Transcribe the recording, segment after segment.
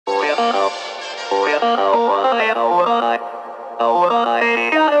You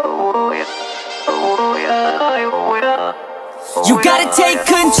gotta take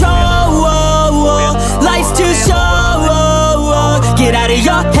control, life's too short. Get out of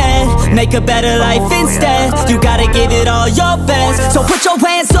your head, make a better life instead. You gotta give it all your best. So put your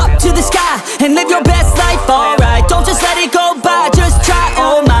hands up to the sky and live your best life, alright. Don't just let it go by, just try,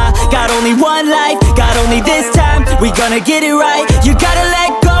 oh my. Got only one life, got only this time. We gonna get it right. You gotta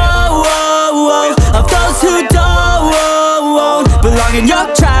let go of those who don't belong in your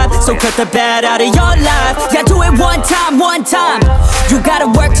tribe. So cut the bad out of your life. Yeah, do it one time, one time. You gotta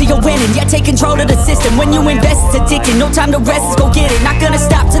work till you're winning. Yeah, take control of the system. When you invest, it's addicting. No time to rest, let's go get it. Not gonna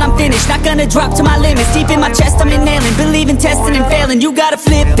stop till I'm finished. Not gonna drop to my limits. Deep in my chest, I'm inhaling. Believing, testing, and failing. You gotta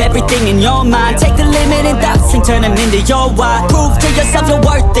flip everything in your mind. Take the limiting thoughts and turn them into your why. Prove to yourself you're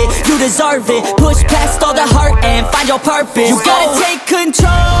worth it. You deserve it. Push past all the hurt and find your purpose. You gotta take control.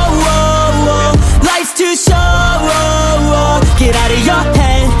 Life's too short. Get out of your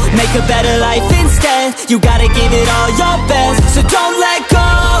head, make a better life instead. You gotta give it all your best, so don't let go.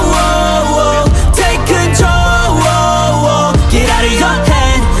 Take control. Get out of your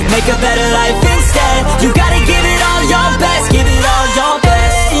head, make a better life instead. You gotta give it all your best, give it all your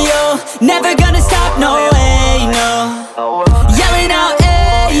best. Yo, never gonna stop, no way, no. Yelling out,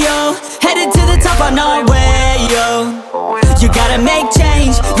 hey yo, headed to the top on our way, yo. You gotta make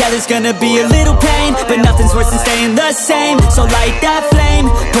change, yeah there's gonna be a little pain, but nothing's worse than staying the same. So light that flame,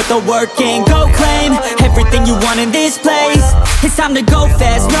 put the work in, go claim everything you want in this place. It's time to go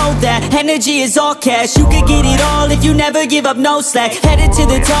fast, know that energy is all cash. You could get it all if you never give up, no slack. Headed to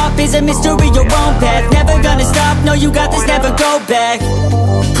the top is a mystery, your own path. Never gonna stop, no you got this, never go back.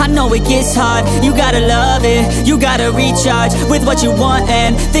 I know it gets hard, you gotta love it. You gotta recharge with what you want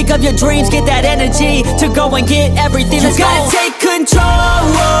and think of your dreams, get that energy to go and get everything. Let's go. Take control,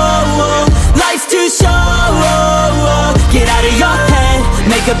 life's too short. Get out of your head,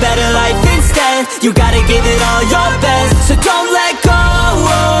 make a better life instead. You gotta give it all your best, so don't